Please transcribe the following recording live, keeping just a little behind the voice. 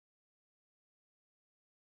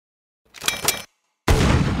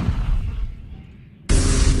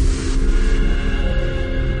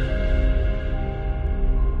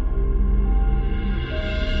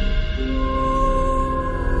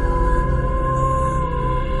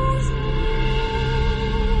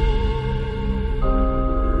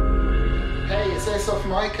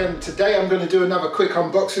Mike, and today I'm going to do another quick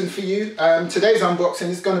unboxing for you. Today's unboxing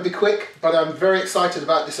is going to be quick, but I'm very excited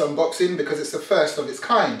about this unboxing because it's the first of its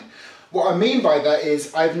kind. What I mean by that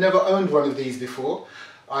is I've never owned one of these before.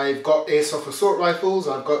 I've got Airsoft assault rifles,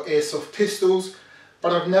 I've got Airsoft pistols,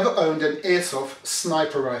 but I've never owned an Airsoft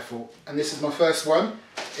sniper rifle. And this is my first one.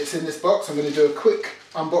 It's in this box. I'm going to do a quick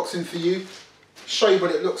unboxing for you, show you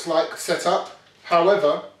what it looks like set up.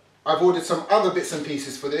 However, I've ordered some other bits and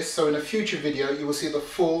pieces for this, so in a future video you will see the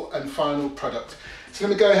full and final product. So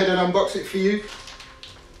let me go ahead and unbox it for you.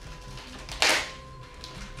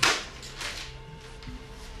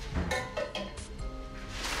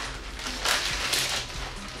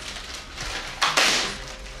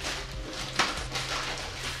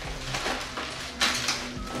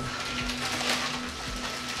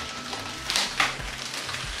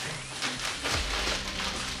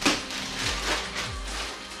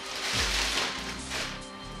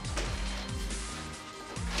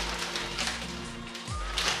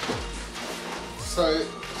 So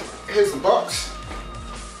here's the box.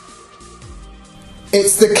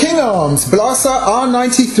 It's the King Arms Blaser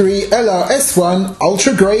R93 Lrs1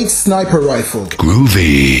 Ultra Grade Sniper Rifle.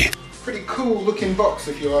 Groovy. Pretty cool looking box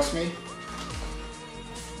if you ask me.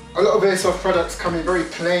 A lot of Airsoft products come in very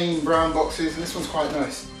plain brown boxes, and this one's quite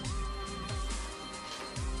nice.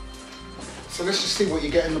 So let's just see what you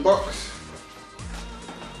get in the box.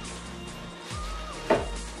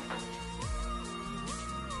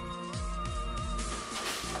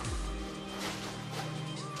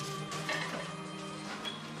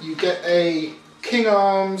 You get a King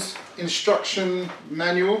Arms instruction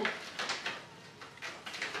manual,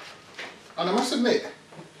 and I must admit,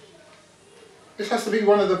 this has to be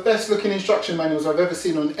one of the best looking instruction manuals I've ever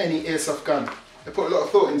seen on any Airsoft gun. They put a lot of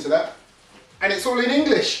thought into that, and it's all in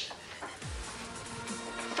English.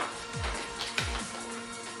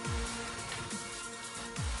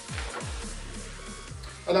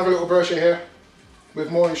 Another little brochure here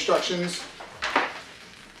with more instructions.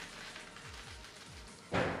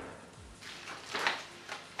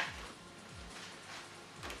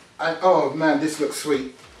 And oh man, this looks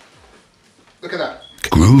sweet. Look at that.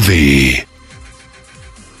 Groovy.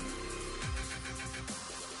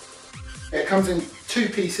 It comes in two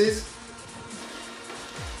pieces.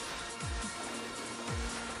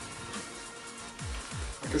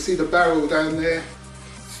 I can see the barrel down there.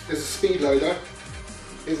 There's a speed loader.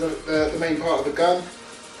 Here's the main part of the gun.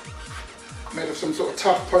 Made of some sort of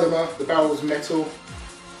tough polymer. The barrel's metal.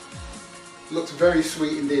 Looks very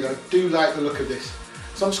sweet indeed. I do like the look of this.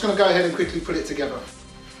 So I'm just going to go ahead and quickly put it together.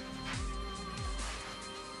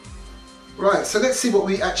 Right, so let's see what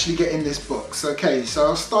we actually get in this box. Okay, so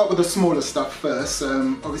I'll start with the smaller stuff first.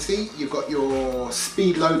 Obviously, you've got your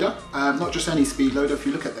speed loader, not just any speed loader. If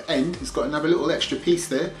you look at the end, it's got another little extra piece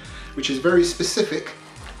there, which is very specific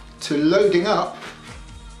to loading up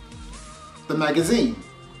the magazine.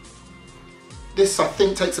 This, I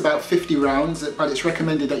think, takes about 50 rounds, but it's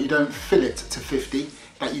recommended that you don't fill it to 50.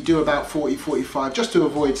 That you do about 40-45 just to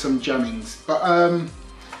avoid some jammings. But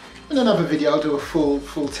in another video I'll do a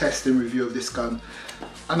full test and review of this gun,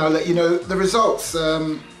 and I'll let you know the results.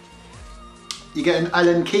 You get an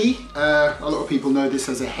Allen key. A lot of people know this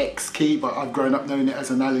as a hex key, but I've grown up knowing it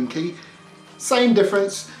as an Allen key. Same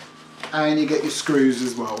difference, and you get your screws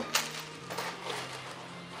as well.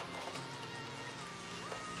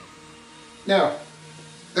 Now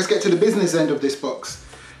let's get to the business end of this box.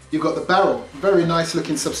 You've got the barrel, very nice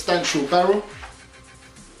looking substantial barrel.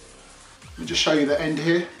 Let me just show you the end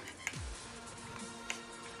here.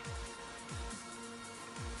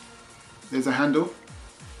 There's a handle.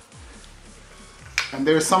 And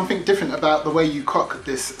there is something different about the way you cock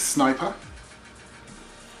this sniper,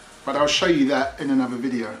 but I'll show you that in another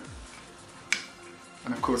video.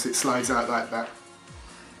 And of course it slides out like that.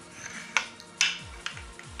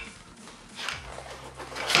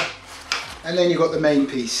 And then you've got the main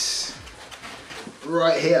piece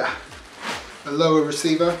right here, the lower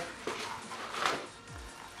receiver.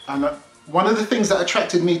 And one of the things that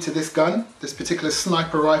attracted me to this gun, this particular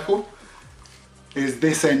sniper rifle, is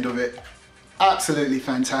this end of it. Absolutely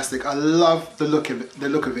fantastic. I love the look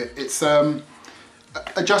of it. It's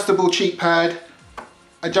adjustable cheek pad,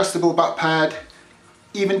 adjustable butt pad.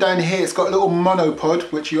 Even down here it's got a little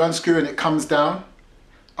monopod which you unscrew and it comes down.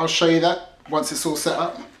 I'll show you that once it's all set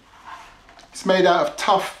up. It's made out of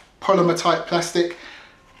tough polymer type plastic.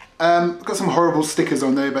 Got some horrible stickers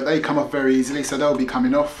on there, but they come off very easily, so they'll be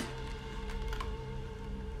coming off.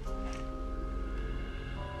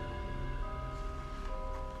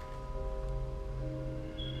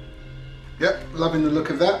 Yep, loving the look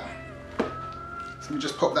of that. So let me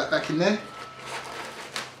just pop that back in there.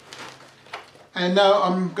 and now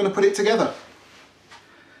I'm going to put it together.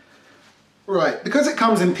 Right, because it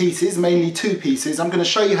comes in pieces, mainly 2 pieces, I'm going to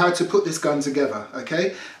show you how to put this gun together,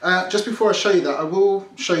 okay? Just before I show you that, I will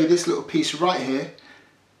show you this little piece right here,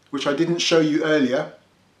 which I didn't show you earlier.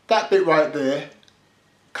 That bit right there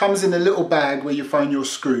comes in a little bag where you find your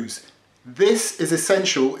screws. This is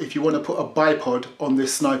essential if you want to put a bipod on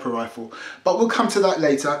this sniper rifle, but we'll come to that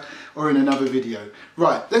later or in another video.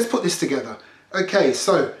 Right, let's put this together. Okay,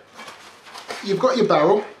 so you've got your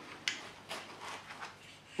barrel,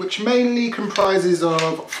 which mainly comprises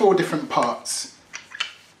of 4 different parts.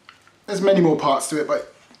 There's many more parts to it,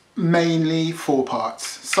 but mainly 4 parts.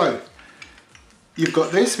 So you've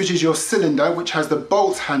got this, which is your cylinder, which has the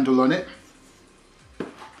bolt handle on it.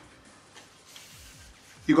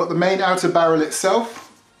 You've got the main outer barrel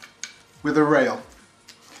itself with a rail.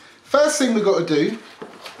 First thing we've got to do,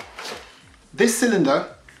 this cylinder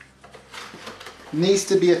needs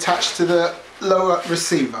to be attached to the lower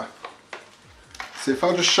receiver. So if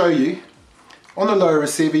I'll just show you, on the lower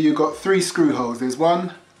receiver you've got 3 screw holes. There's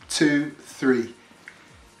 1, 2, 3.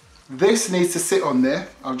 This needs to sit on there.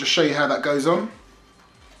 I'll just show you how that goes on.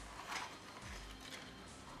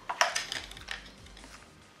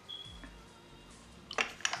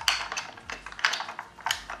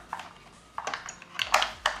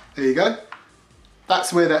 There you go.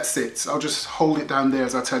 That's where that sits. I'll just hold it down there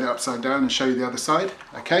as I turn it upside down and show you the other side.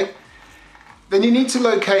 Okay. Then you need to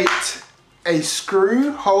locate a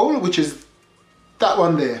screw hole, which is that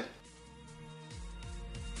one there.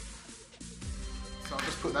 So I'll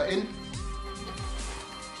just put that in.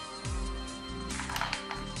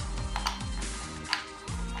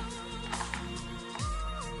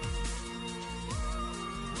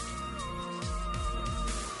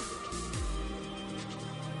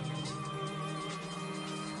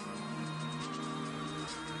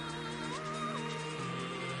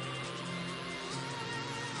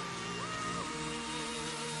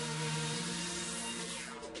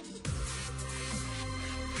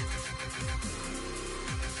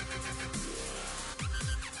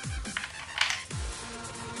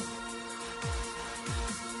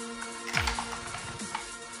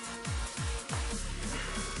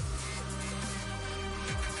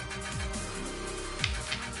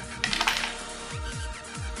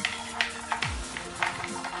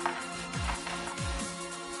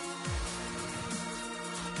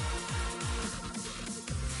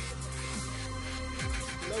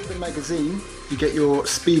 Load the magazine, you get your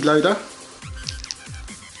speed loader,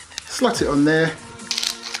 slot it on there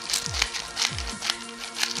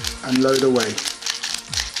and load away.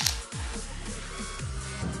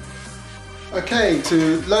 Okay,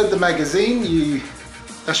 to load the magazine,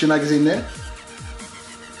 that's your magazine there.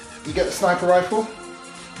 You get the sniper rifle.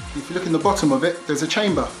 If you look in the bottom of it, there's a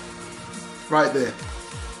chamber right there.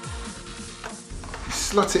 You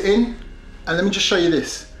slot it in, and let me just show you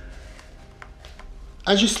this.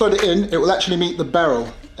 As you slot it in, it will actually meet the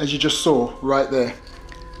barrel, as you just saw right there.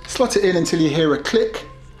 Slot it in until you hear a click.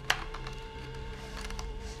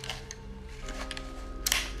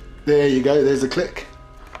 There you go, there's a click.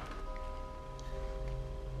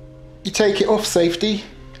 You take it off safety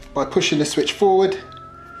by pushing the switch forward.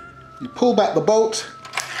 You pull back the bolt,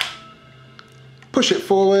 push it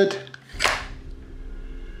forward,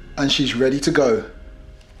 and she's ready to go.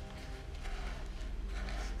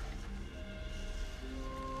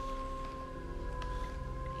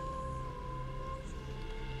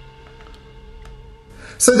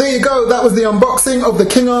 So there you go, that was the unboxing of the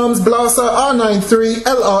King Arms Blaser R93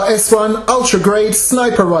 Lrs1 Ultra Grade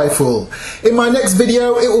Sniper Rifle. In my next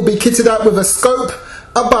video it will be kitted out with a scope,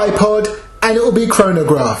 a bipod, and it will be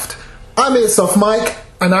chronographed. I'm Airsoft Mike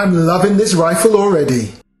and I'm loving this rifle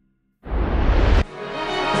already.